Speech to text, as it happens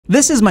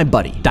This is my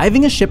buddy,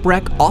 diving a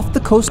shipwreck off the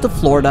coast of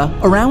Florida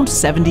around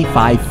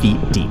 75 feet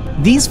deep.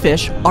 These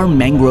fish are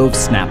mangrove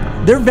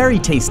snapper. They're very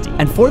tasty,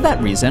 and for that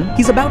reason,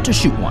 he's about to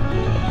shoot one.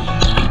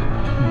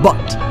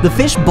 But the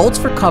fish bolts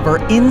for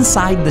cover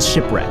inside the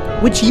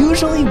shipwreck, which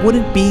usually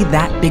wouldn't be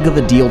that big of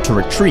a deal to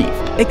retrieve,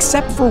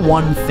 except for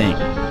one thing.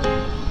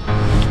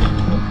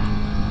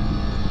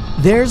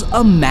 There's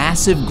a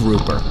massive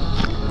grouper,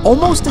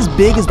 almost as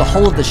big as the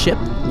hull of the ship,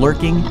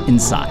 lurking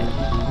inside.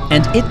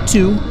 And it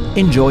too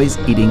enjoys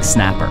eating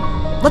snapper.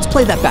 Let's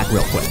play that back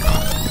real quick.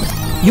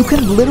 You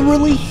can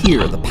literally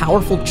hear the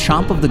powerful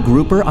chomp of the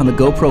grouper on the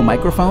GoPro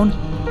microphone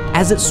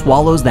as it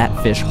swallows that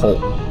fish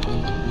whole.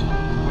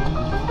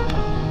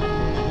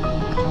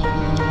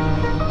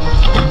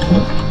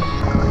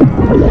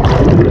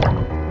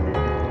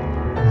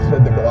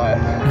 Said the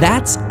Goliath.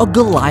 That's a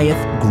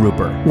Goliath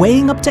grouper.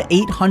 Weighing up to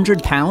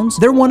 800 pounds,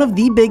 they're one of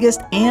the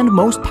biggest and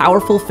most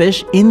powerful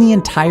fish in the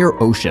entire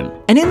ocean.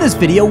 And in this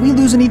video, we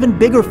lose an even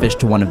bigger fish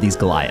to one of these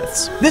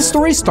Goliaths. This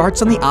story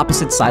starts on the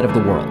opposite side of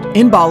the world,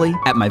 in Bali,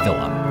 at my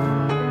villa.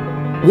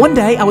 One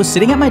day, I was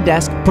sitting at my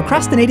desk,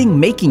 procrastinating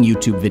making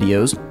YouTube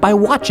videos by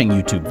watching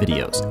YouTube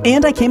videos.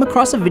 And I came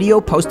across a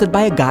video posted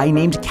by a guy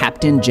named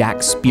Captain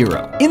Jack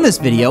Spiro. In this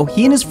video,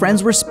 he and his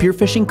friends were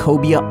spearfishing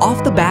cobia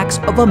off the backs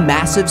of a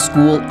massive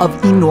school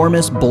of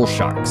enormous bull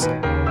sharks.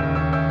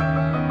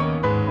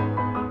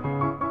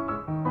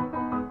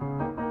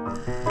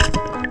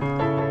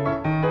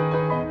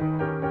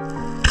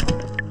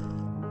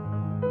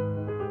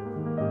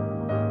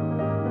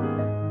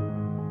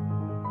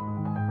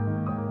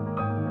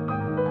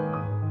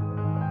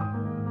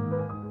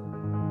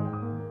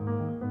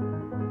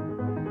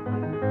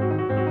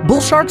 Bull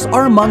sharks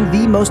are among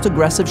the most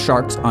aggressive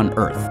sharks on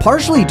Earth,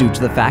 partially due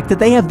to the fact that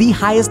they have the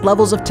highest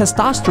levels of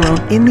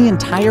testosterone in the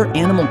entire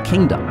animal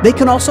kingdom. They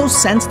can also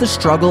sense the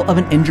struggle of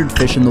an injured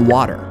fish in the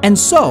water. And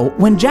so,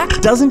 when Jack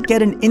doesn't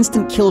get an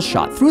instant kill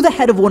shot through the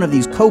head of one of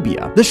these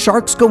cobia, the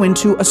sharks go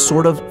into a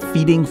sort of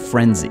feeding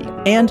frenzy.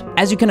 And,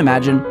 as you can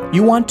imagine,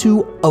 you want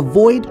to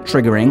avoid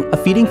triggering a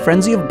feeding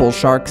frenzy of bull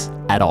sharks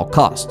at all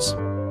costs.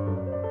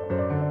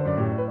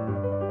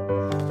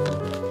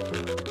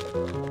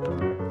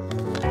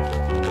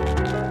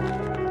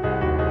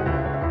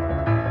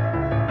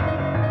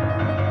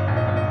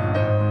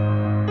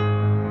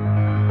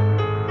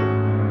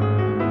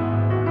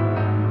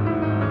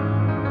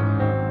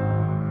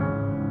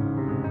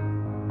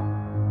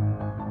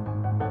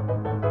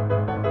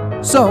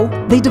 So,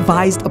 they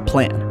devised a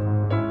plan.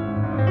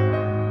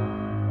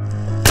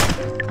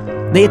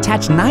 They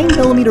attach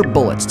 9mm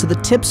bullets to the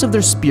tips of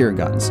their spear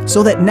guns,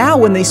 so that now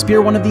when they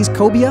spear one of these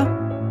cobia,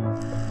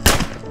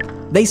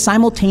 they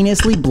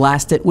simultaneously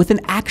blast it with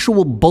an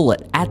actual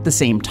bullet at the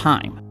same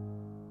time.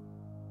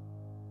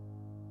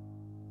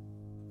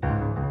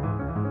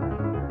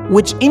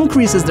 Which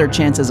increases their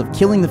chances of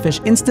killing the fish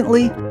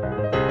instantly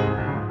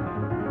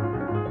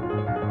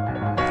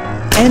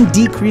and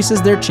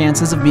decreases their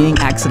chances of being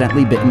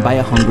accidentally bitten by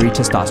a hungry,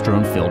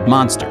 testosterone-filled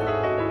monster.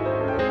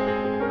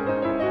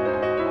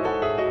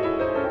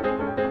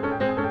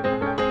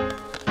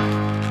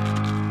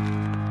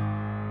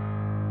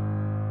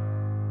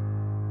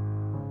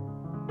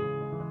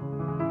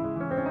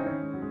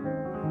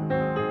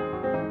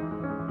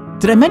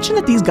 Did I mention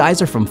that these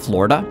guys are from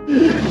Florida?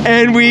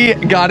 And we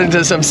got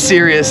into some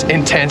serious,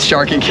 intense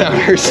shark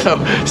encounters,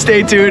 so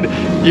stay tuned.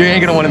 You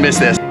ain't gonna wanna miss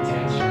this.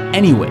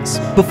 Anyways,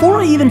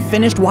 before I even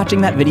finished watching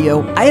that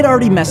video, I had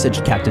already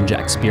messaged Captain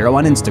Jack Spiro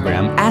on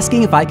Instagram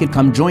asking if I could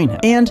come join him.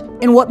 And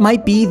in what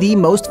might be the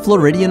most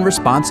Floridian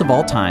response of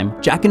all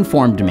time, Jack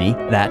informed me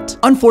that,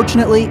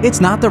 unfortunately, it's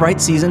not the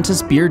right season to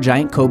spear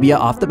giant cobia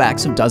off the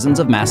backs of dozens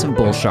of massive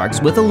bull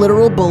sharks with a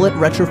literal bullet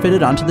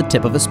retrofitted onto the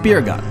tip of a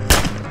spear gun.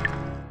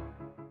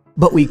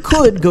 But we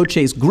could go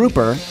chase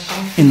grouper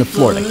in the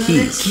Florida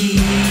Keys.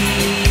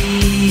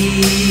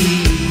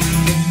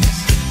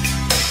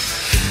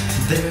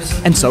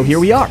 And so here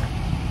we are.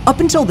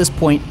 Up until this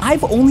point,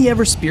 I've only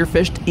ever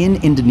spearfished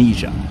in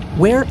Indonesia,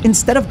 where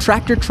instead of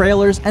tractor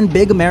trailers and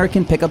big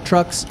American pickup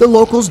trucks, the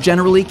locals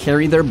generally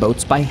carry their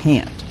boats by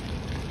hand.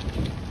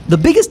 The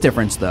biggest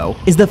difference, though,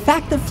 is the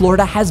fact that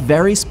Florida has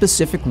very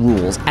specific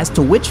rules as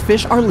to which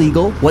fish are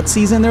legal, what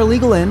season they're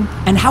legal in,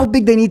 and how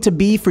big they need to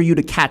be for you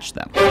to catch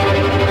them.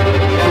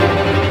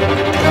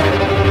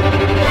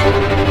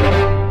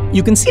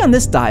 You can see on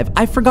this dive,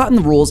 I've forgotten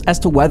the rules as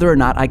to whether or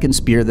not I can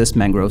spear this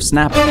mangrove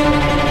snapper.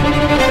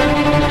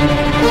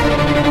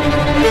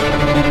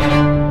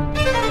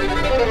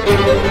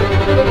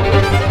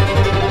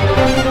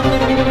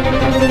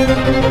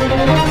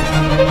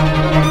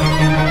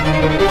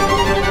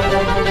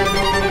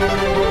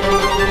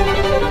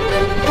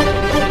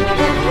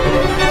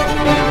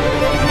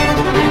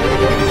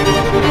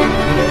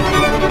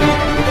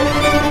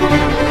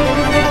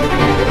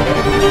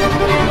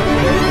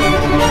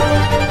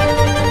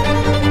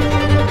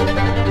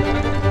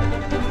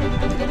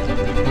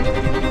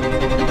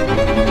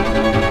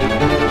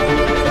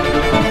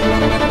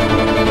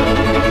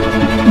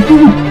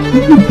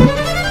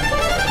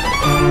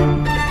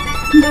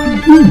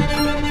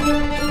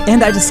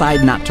 And I I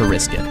decide not to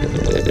risk it. I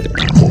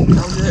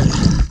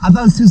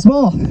thought it was too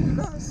small.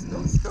 No, that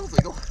was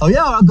legal. Oh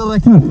yeah, I'll go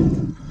back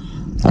in.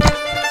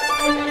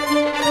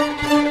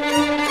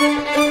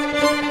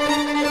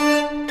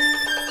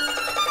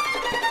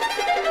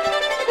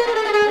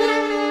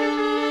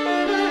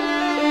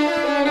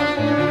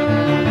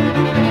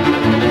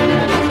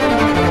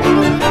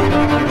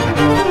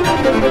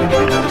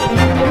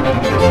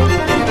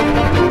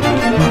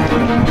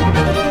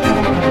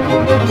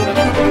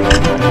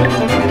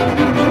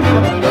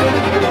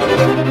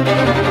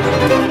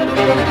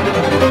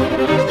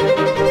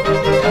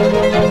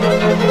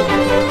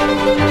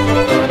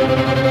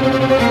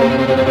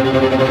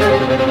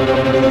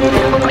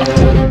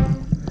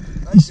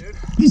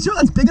 You sure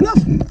that's big enough?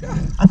 Yeah.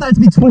 I thought it to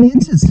be 20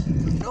 inches.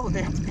 No,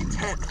 they have to be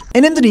 10.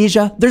 In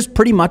Indonesia, there's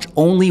pretty much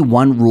only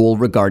one rule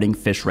regarding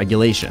fish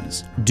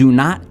regulations. Do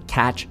not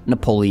catch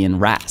Napoleon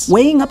wrasse.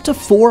 Weighing up to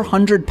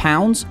 400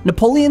 pounds,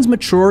 Napoleons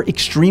mature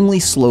extremely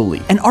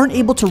slowly and aren't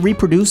able to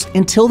reproduce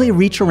until they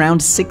reach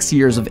around 6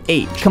 years of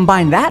age.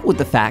 Combine that with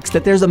the facts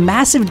that there's a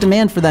massive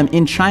demand for them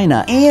in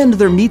China and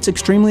their meat's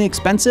extremely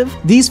expensive,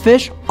 these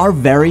fish are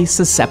very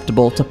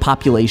susceptible to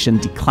population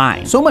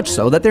decline. So much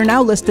so that they're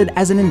now listed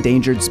as an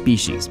endangered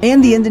species,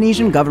 and the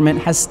Indonesian government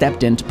has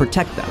stepped in to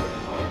protect them.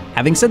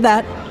 Having said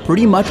that,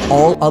 pretty much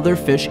all other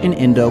fish in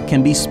Indo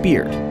can be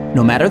speared,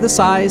 no matter the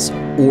size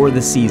or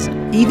the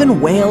season. Even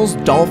whales,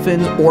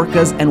 dolphins,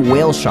 orcas, and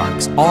whale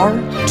sharks are,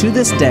 to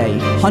this day,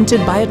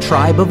 hunted by a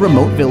tribe of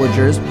remote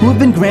villagers who have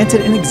been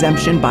granted an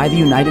exemption by the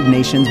United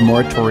Nations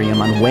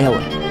moratorium on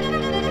whaling.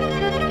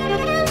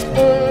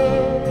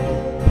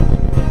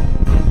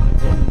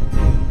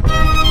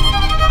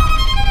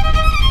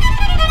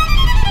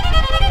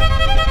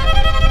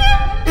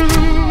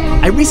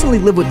 I recently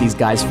lived with these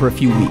guys for a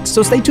few weeks,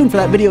 so stay tuned for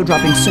that video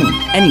dropping soon.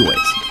 Anyways,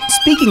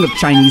 speaking of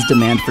Chinese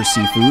demand for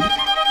seafood,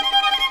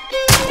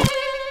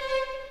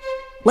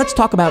 let's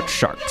talk about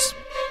sharks.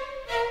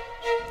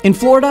 In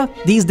Florida,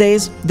 these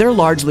days, they're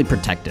largely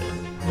protected.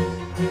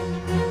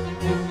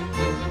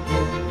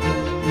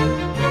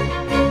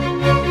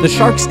 The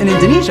sharks in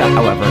Indonesia,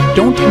 however,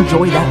 don't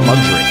enjoy that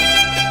luxury.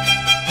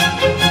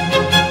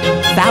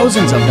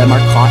 Thousands of them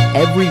are caught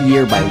every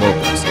year by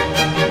locals,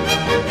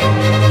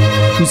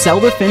 who sell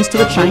their fins to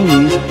the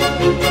Chinese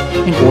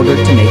in order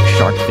to make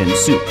shark fin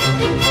soup.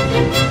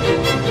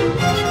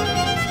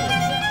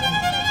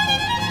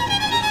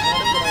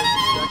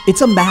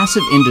 It's a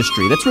massive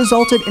industry that's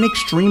resulted in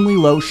extremely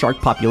low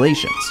shark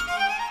populations.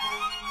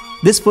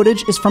 This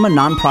footage is from a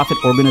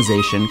nonprofit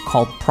organization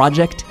called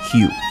Project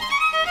Q,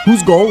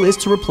 whose goal is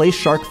to replace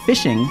shark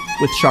fishing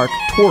with shark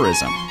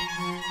tourism.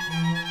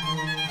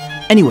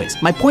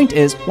 Anyways, my point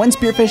is, when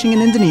spearfishing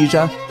in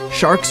Indonesia,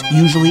 sharks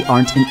usually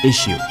aren't an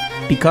issue,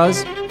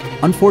 because,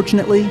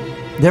 unfortunately,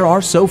 there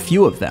are so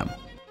few of them.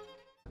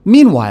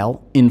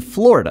 Meanwhile, in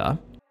Florida,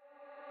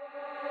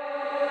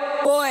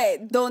 Voy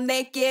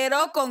donde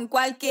quiero con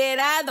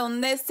cualquiera,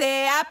 donde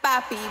sea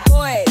papi.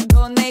 Voy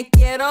donde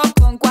quiero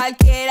con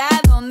cualquiera,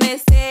 donde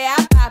sea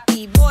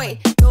papi. Voy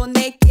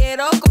donde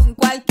quiero con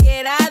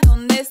cualquiera,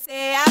 donde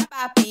sea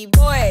papi.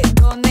 Voy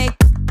donde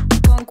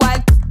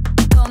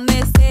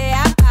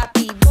sea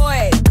papi.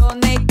 Voy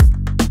donde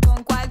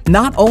con cualquiera.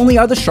 not only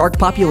are the shark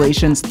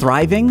populations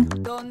thriving,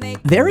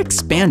 they're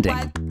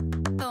expanding.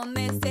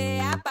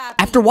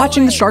 After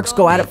watching the sharks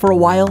go at it for a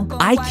while,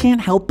 I can't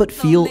help but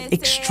feel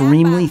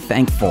extremely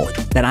thankful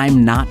that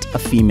I'm not a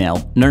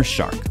female nurse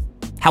shark.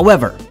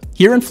 However,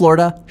 here in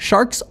Florida,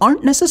 sharks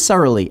aren't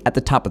necessarily at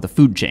the top of the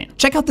food chain.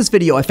 Check out this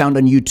video I found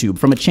on YouTube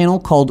from a channel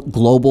called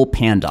Global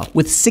Panda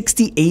with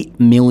 68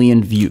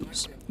 million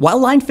views. While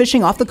line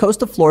fishing off the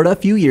coast of Florida a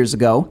few years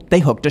ago, they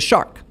hooked a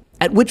shark,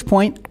 at which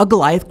point a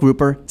Goliath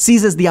grouper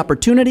seizes the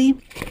opportunity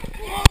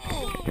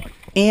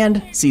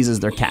and seizes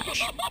their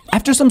catch.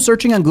 After some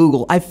searching on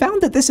Google, I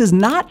found that this is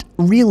not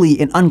really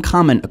an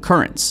uncommon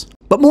occurrence,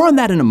 but more on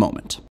that in a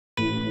moment.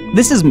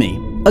 This is me,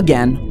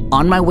 again,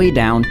 on my way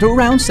down to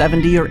around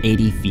 70 or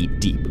 80 feet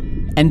deep.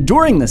 And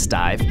during this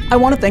dive, I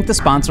want to thank the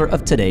sponsor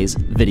of today's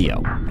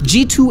video.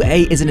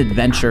 G2A is an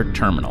adventure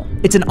terminal.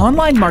 It's an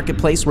online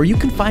marketplace where you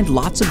can find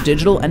lots of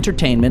digital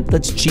entertainment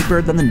that's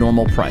cheaper than the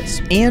normal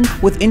price. And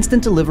with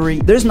instant delivery,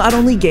 there's not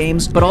only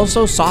games, but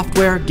also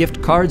software,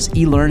 gift cards,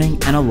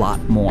 e-learning, and a lot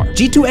more.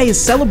 G2A is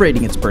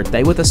celebrating its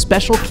birthday with a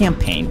special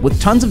campaign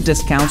with tons of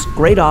discounts,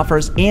 great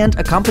offers, and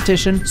a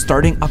competition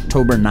starting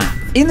October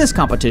 9th. In this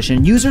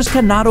competition, users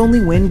can not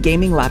only win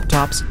gaming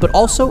laptops, but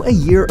also a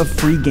year of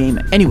free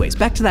gaming. Anyways,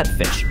 back to that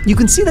fish. You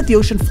can see that the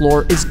ocean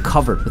floor is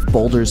covered with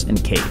boulders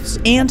and caves.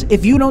 And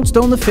if you don't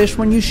stone the fish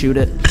when you shoot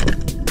it,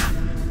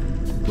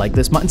 like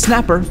this mutton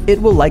snapper,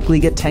 it will likely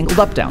get tangled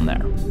up down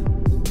there.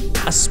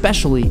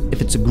 Especially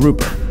if it's a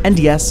grouper. And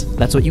yes,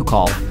 that's what you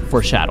call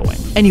foreshadowing.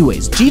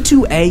 Anyways,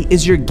 G2A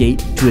is your gate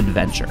to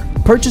adventure.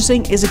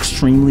 Purchasing is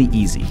extremely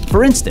easy.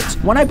 For instance,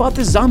 when I bought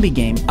this zombie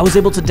game, I was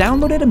able to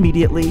download it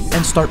immediately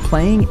and start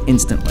playing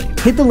instantly.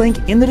 Hit the link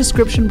in the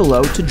description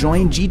below to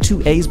join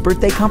G2A's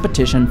birthday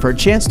competition for a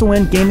chance to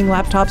win gaming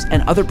laptops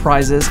and other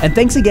prizes, and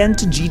thanks again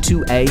to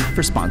G2A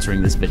for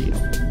sponsoring this video.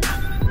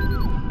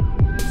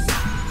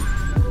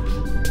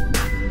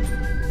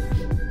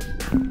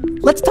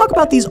 Let's talk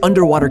about these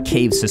underwater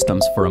cave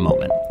systems for a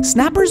moment.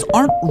 Snappers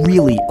aren't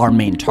really our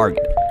main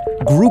target.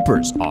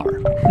 Groupers are.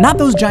 Not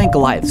those giant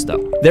Goliaths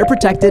though. They're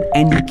protected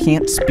and you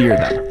can't spear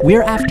them.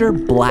 We're after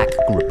black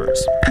groupers.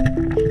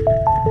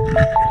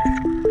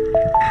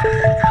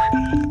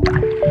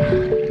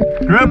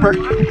 Grouper.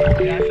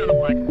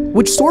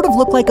 Which sort of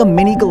look like a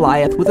mini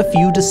Goliath with a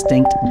few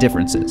distinct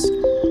differences.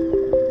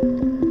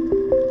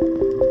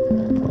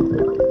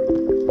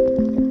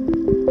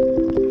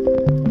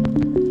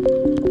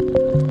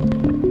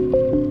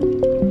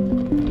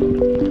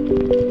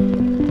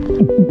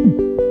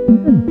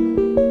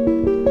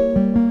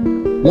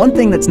 One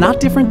thing that's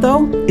not different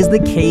though is the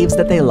caves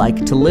that they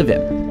like to live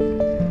in.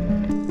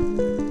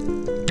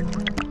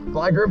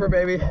 Fly grouper,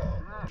 baby.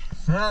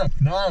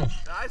 Nice.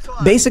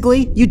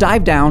 Basically, you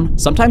dive down,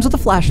 sometimes with a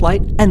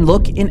flashlight, and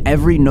look in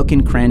every nook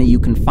and cranny you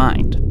can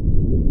find.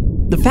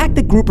 The fact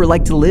that grouper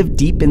like to live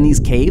deep in these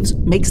caves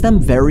makes them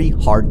very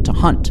hard to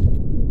hunt.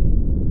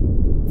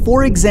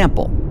 For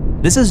example,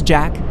 this is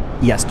Jack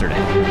yesterday.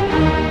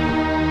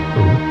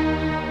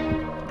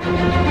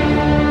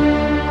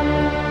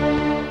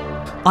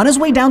 On his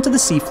way down to the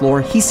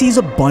seafloor, he sees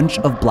a bunch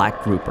of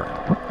black grouper,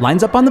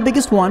 lines up on the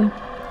biggest one,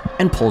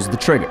 and pulls the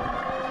trigger.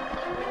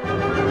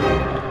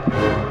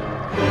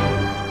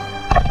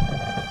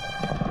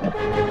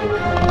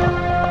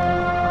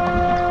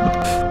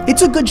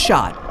 It's a good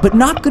shot, but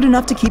not good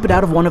enough to keep it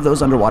out of one of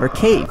those underwater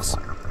caves.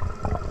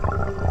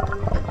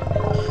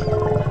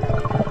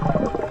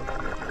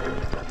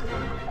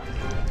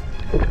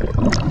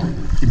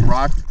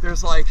 Rock.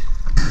 There's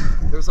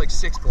like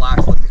 6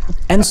 blacks looking at me.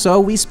 And so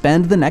we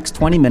spend the next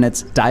 20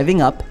 minutes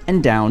diving up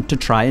and down to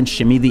try and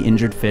shimmy the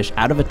injured fish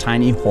out of a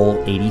tiny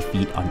hole 80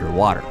 feet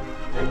underwater.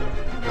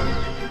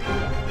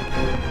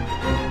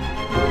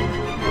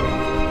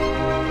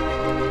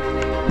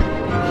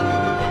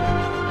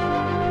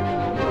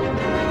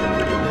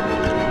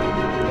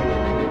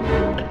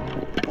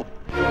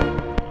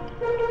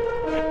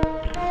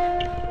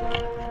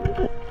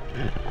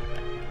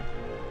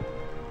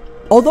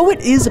 Although it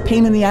is a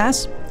pain in the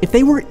ass, if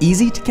they were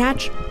easy to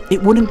catch,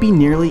 it wouldn't be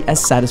nearly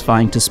as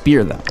satisfying to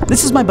spear them.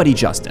 This is my buddy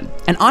Justin,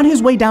 and on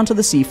his way down to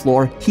the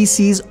seafloor, he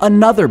sees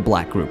another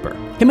black grouper.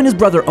 Him and his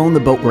brother own the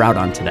boat we're out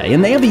on today,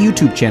 and they have a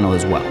YouTube channel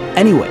as well.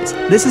 Anyways,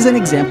 this is an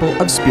example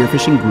of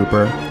spearfishing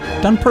grouper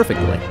done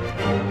perfectly.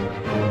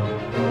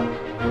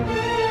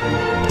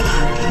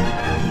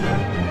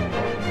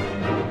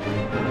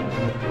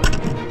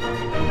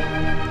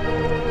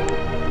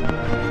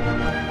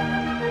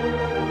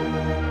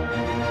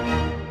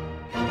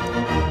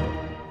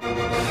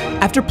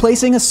 After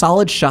placing a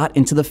solid shot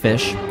into the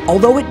fish,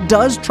 although it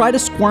does try to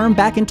squirm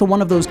back into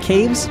one of those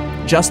caves,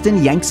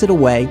 Justin yanks it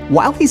away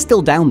while he's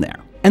still down there,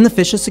 and the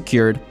fish is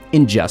secured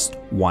in just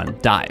one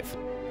dive.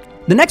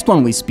 The next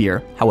one we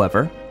spear,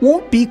 however,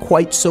 won't be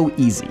quite so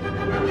easy.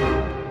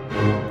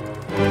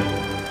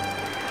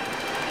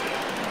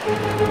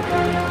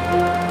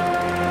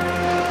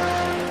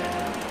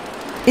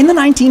 In the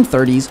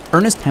 1930s,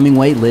 Ernest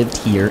Hemingway lived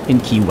here in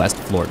Key West,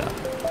 Florida.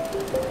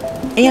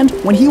 And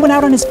when he went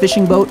out on his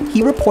fishing boat,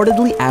 he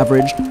reportedly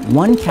averaged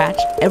 1 catch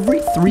every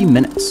 3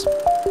 minutes,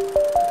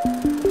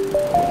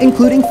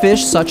 including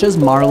fish such as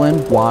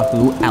marlin,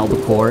 wahoo,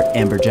 albacore,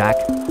 amberjack,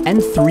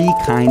 and 3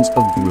 kinds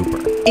of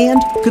grouper.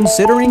 And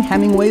considering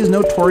Hemingway's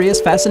notorious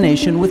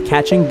fascination with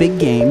catching big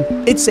game,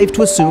 it's safe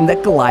to assume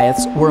that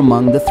Goliaths were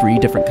among the 3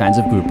 different kinds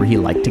of grouper he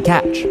liked to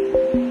catch.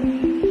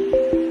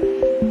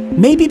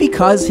 Maybe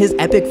because his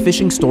epic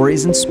fishing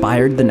stories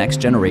inspired the next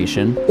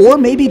generation, or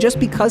maybe just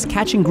because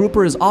catching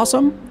grouper is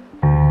awesome.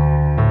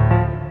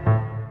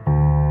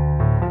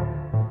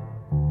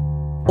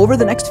 Over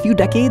the next few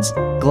decades,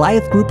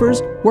 Goliath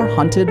groupers were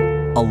hunted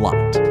a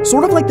lot,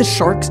 sort of like the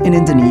sharks in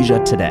Indonesia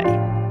today.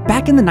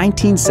 Back in the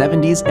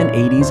 1970s and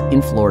 80s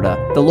in Florida,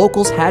 the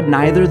locals had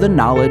neither the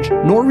knowledge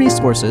nor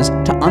resources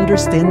to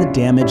understand the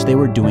damage they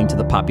were doing to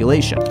the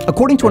population.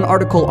 According to an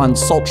article on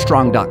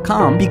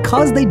saltstrong.com,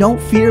 because they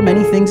don't fear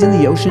many things in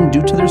the ocean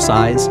due to their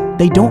size,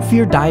 they don't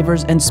fear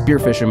divers and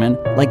spearfishermen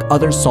like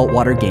other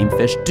saltwater game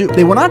fish do.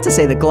 They went on to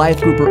say that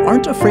Goliath grouper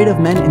aren't afraid of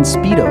men in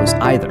Speedos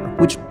either,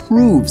 which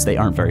proves they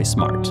aren't very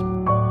smart.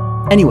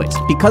 Anyways,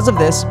 because of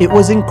this, it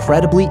was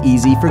incredibly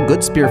easy for good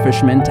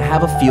spearfishermen to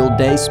have a field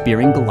day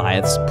spearing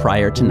Goliaths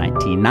prior to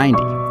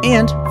 1990.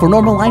 And for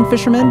normal line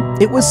fishermen,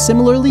 it was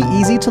similarly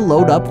easy to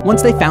load up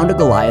once they found a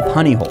Goliath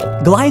honey hole.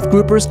 Goliath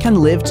groupers can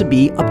live to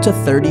be up to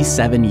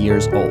 37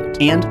 years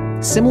old.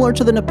 And similar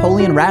to the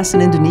Napoleon wrasse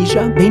in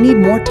Indonesia, they need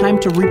more time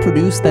to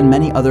reproduce than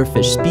many other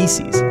fish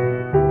species.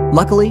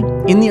 Luckily,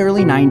 in the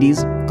early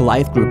 90s,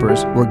 Goliath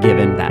groupers were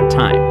given that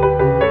time.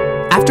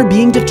 After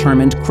being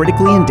determined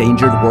critically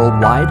endangered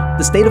worldwide,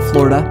 the state of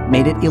Florida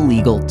made it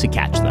illegal to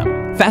catch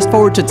them. Fast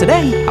forward to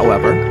today,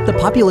 however, the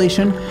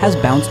population has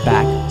bounced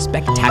back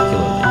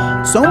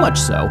spectacularly. So much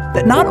so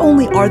that not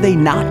only are they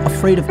not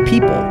afraid of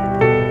people,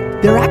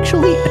 they're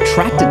actually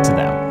attracted to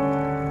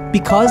them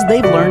because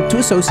they've learned to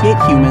associate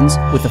humans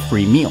with a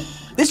free meal.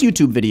 This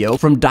YouTube video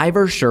from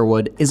Diver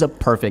Sherwood is a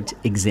perfect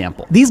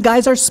example. These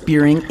guys are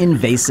spearing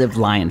invasive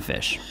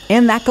lionfish,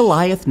 and that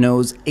Goliath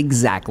knows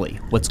exactly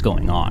what's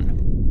going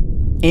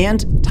on.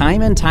 And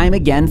time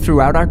again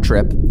throughout our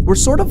trip, we're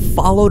sort of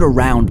followed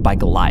around by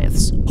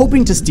Goliaths,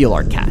 hoping to steal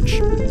our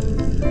catch.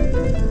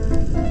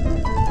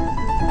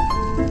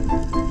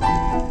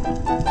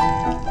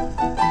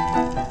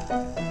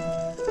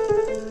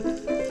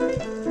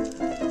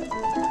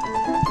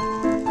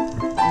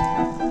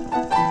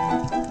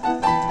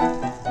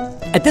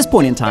 At this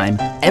point in time,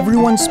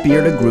 everyone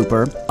speared a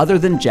grouper other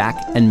than Jack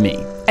and me.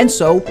 And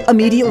so,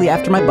 immediately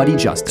after my buddy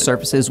Justin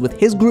surfaces with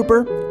his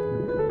grouper,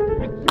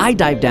 I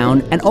dive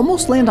down and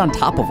almost land on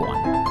top of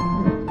one.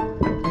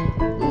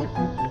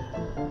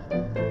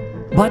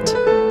 But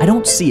I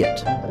don't see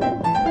it.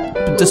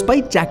 But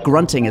despite Jack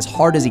grunting as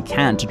hard as he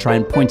can to try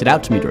and point it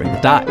out to me during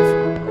the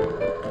dive.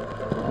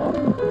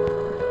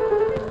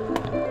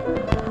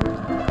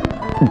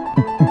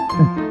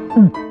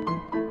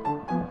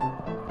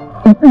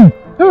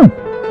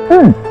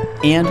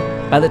 And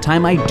by the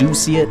time I do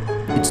see it,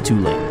 it's too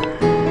late.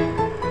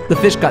 The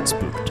fish got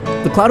spooked.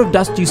 The cloud of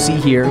dust you see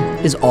here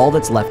is all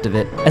that's left of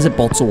it as it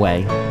bolts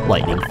away,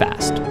 lightning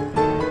fast.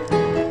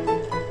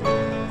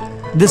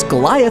 This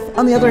Goliath,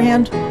 on the other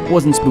hand,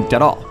 wasn't spooked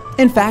at all.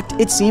 In fact,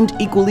 it seemed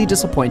equally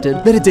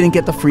disappointed that it didn't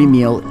get the free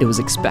meal it was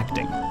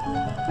expecting.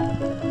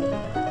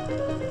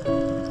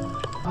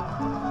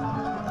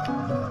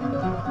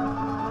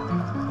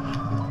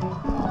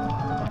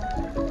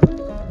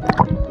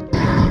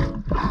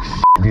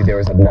 Dude, there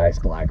was a nice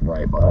black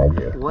right behind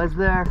you. Was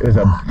there? It was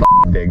a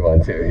big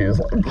one too. He was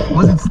like,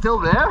 Was it still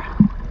there?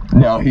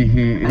 no,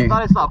 I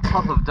thought I saw a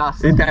puff of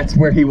dust. that's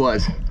where he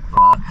was.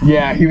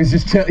 Yeah, he was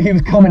just he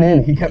was coming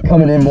in. He kept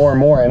coming in more and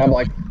more, and I'm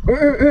like,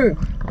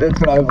 that's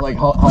what I was like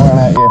hollering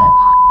at you.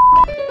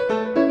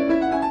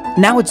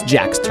 Now it's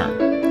Jack's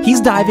turn.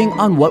 He's diving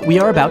on what we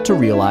are about to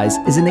realize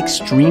is an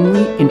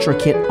extremely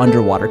intricate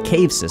underwater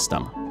cave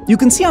system. You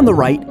can see on the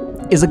right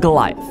is a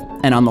Goliath,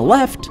 and on the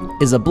left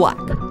is a black.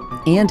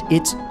 And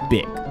it's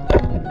big.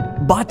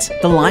 But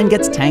the line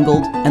gets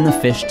tangled and the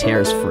fish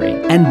tears free.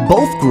 And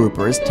both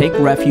groupers take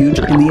refuge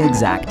in the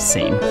exact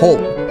same hole.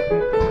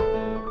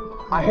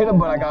 I hit him,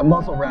 but I got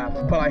muzzle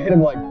wrapped. But I hit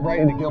him like right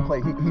in the gill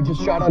plate. He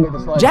just shot under the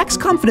slide. Jack's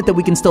confident that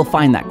we can still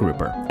find that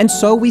grouper. And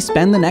so we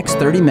spend the next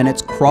 30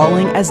 minutes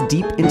crawling as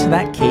deep into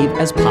that cave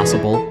as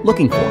possible,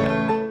 looking for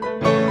it.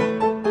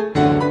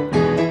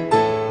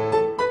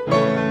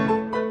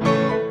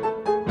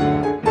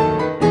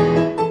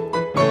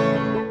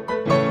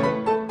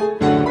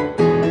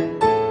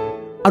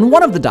 On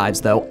one of the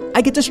dives, though,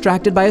 I get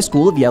distracted by a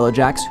school of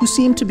yellowjacks who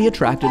seem to be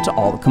attracted to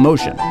all the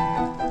commotion.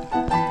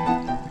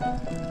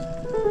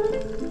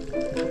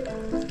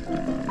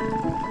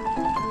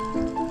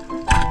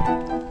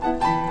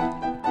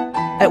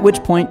 At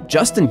which point,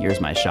 Justin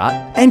hears my shot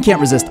and can't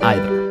resist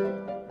either.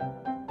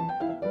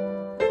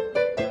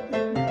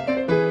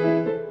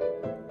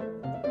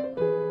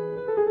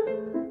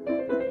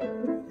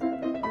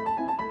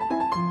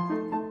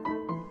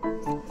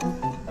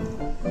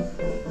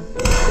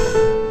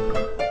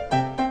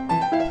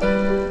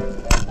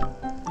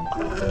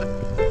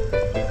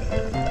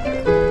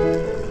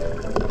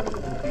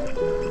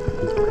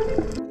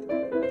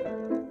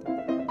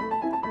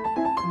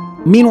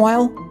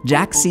 Meanwhile,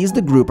 Jack sees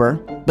the grouper,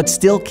 but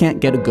still can't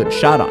get a good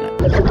shot on it.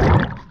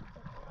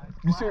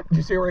 Did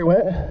you see where he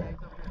went?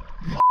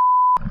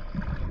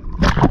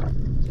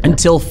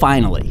 Until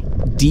finally,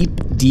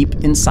 deep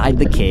inside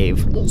the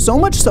cave, so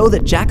much so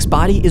that Jack's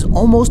body is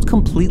almost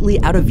completely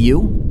out of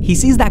view, he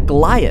sees that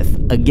Goliath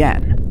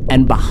again.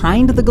 And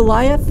behind the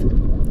Goliath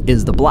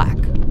is the black.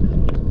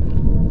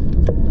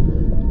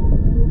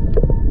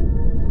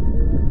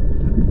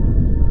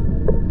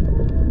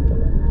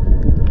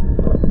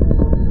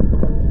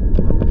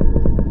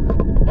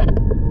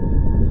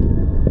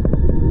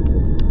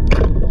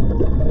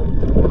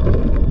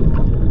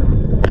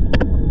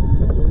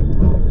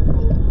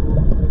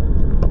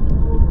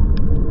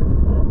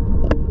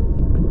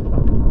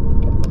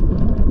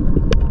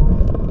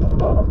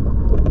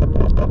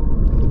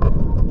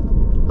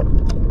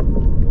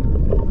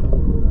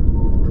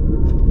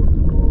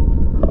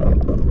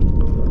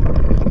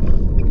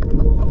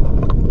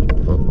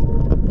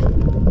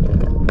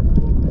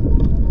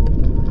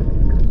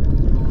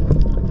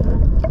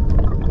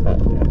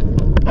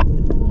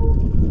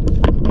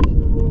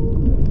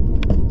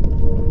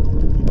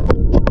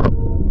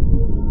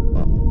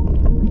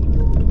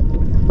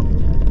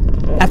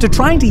 After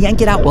trying to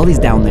yank it out while he's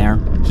down there,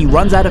 he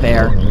runs out of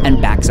air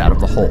and backs out of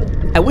the hole.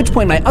 At which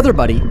point my other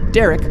buddy,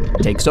 Derek,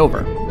 takes over.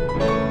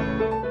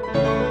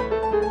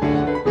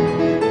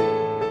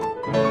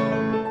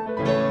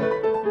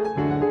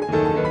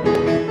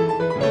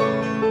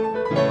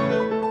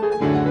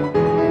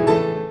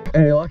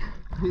 Any luck?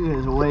 He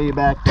is way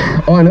back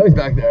there. Oh, I know he's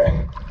back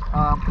there.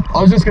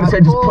 I was just gonna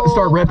say,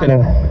 start ripping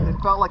him.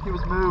 It felt like he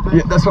was moving.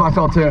 Yeah, that's what I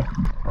felt too.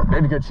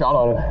 Made a good shot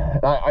on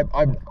him.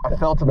 I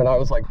felt him and I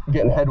was like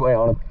getting headway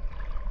on him.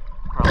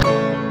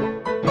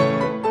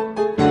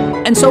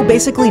 And so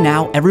basically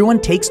now everyone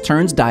takes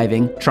turns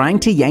diving, trying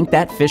to yank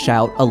that fish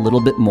out a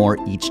little bit more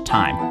each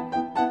time,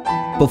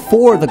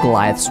 before the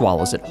Goliath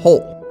swallows it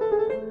whole.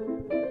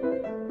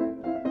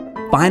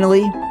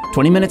 Finally,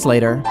 20 minutes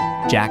later,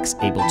 Jack's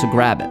able to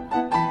grab it.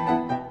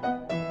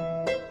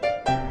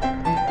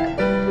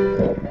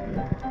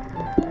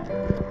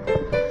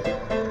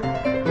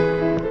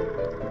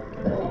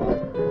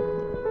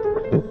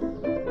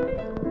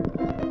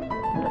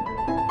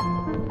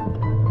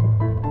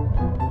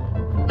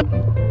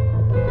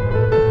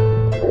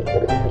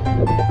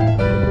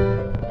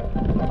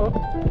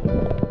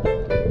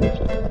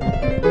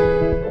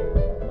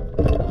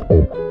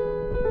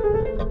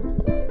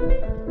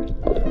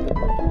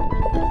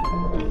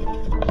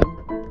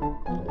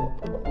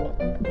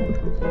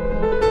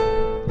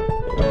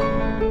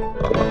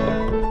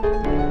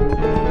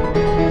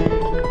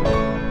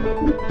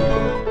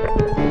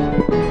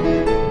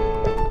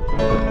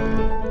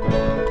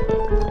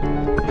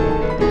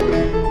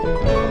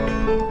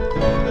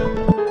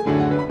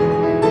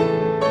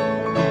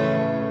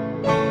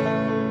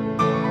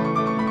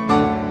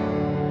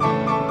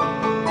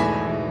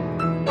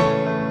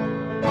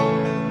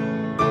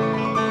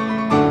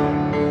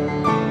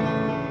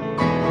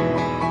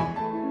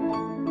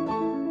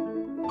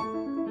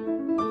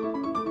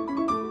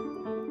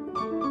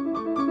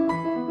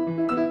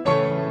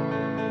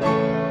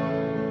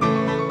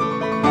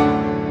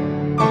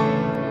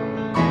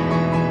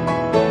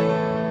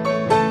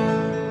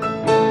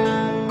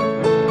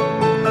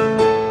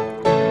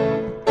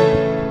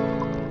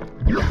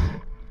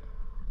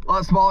 A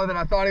lot smaller than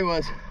I thought he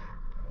was.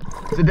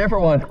 It's a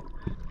different one.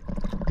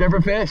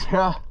 Different fish,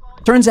 yeah.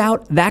 Turns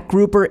out that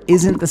grouper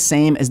isn't the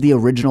same as the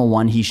original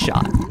one he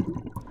shot,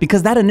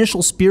 because that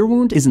initial spear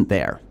wound isn't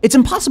there. It's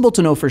impossible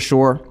to know for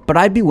sure, but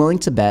I'd be willing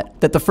to bet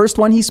that the first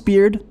one he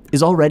speared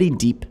is already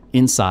deep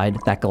inside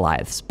that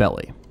Goliath's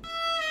belly.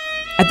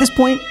 At this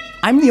point,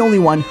 I'm the only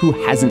one who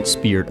hasn't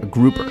speared a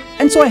grouper,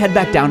 and so I head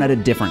back down at a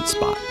different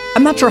spot.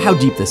 I'm not sure how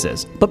deep this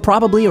is, but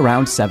probably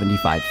around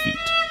 75 feet.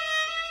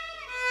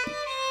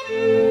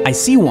 I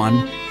see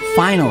one,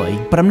 finally,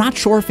 but I'm not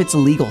sure if it's a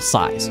legal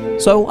size,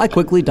 so I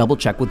quickly double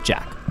check with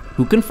Jack,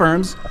 who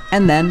confirms,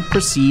 and then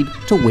proceed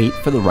to wait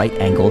for the right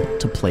angle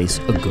to place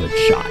a good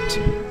shot.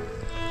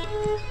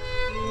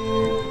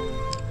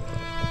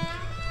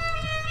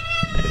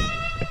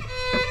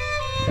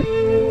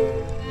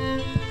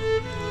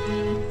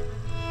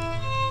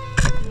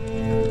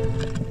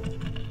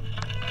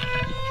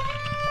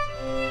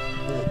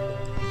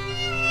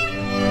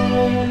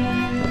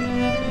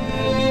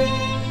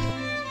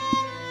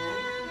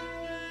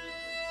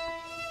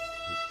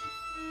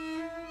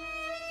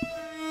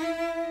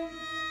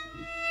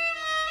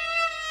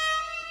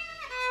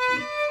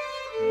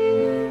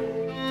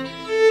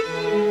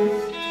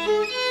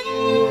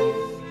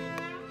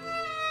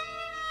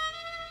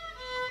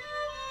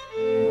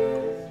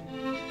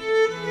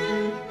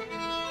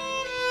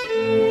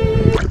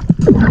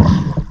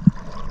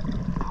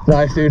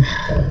 Nice, dude.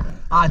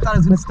 I thought I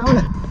was gonna stone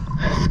it.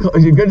 It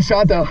was a good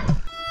shot, though.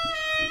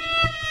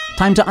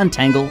 Time to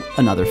untangle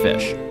another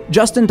fish.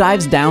 Justin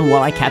dives down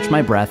while I catch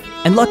my breath,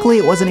 and luckily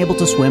it wasn't able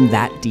to swim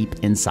that deep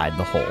inside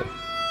the hole.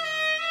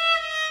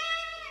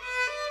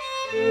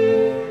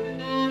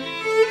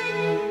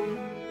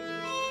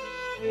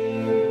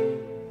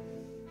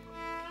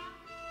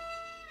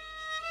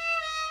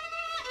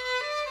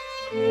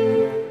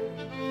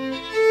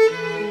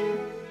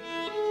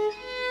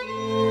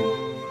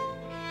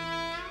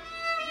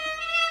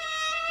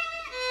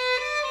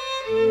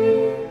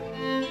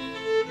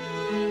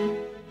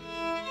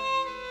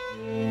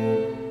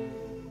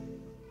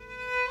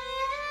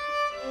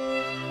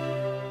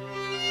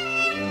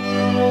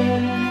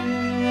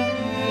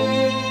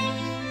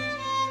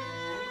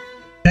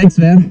 Thanks,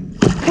 man.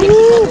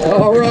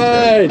 All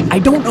right. I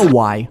don't know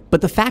why, but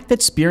the fact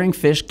that spearing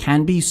fish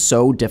can be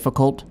so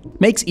difficult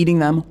makes eating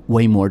them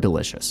way more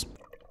delicious.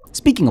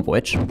 Speaking of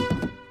which,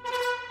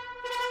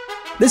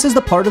 this is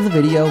the part of the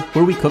video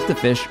where we cook the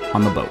fish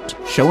on the boat,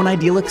 show an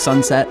idyllic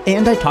sunset,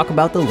 and I talk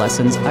about the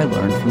lessons I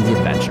learned from the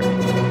adventure.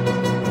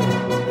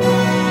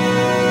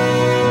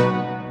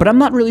 But I'm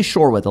not really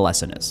sure what the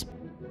lesson is.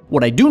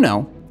 What I do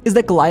know is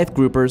that Goliath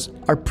groupers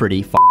are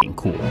pretty fucking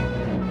cool.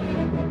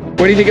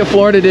 What do you think of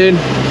Florida, dude?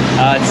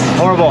 It's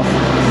horrible.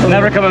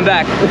 Never coming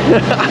back.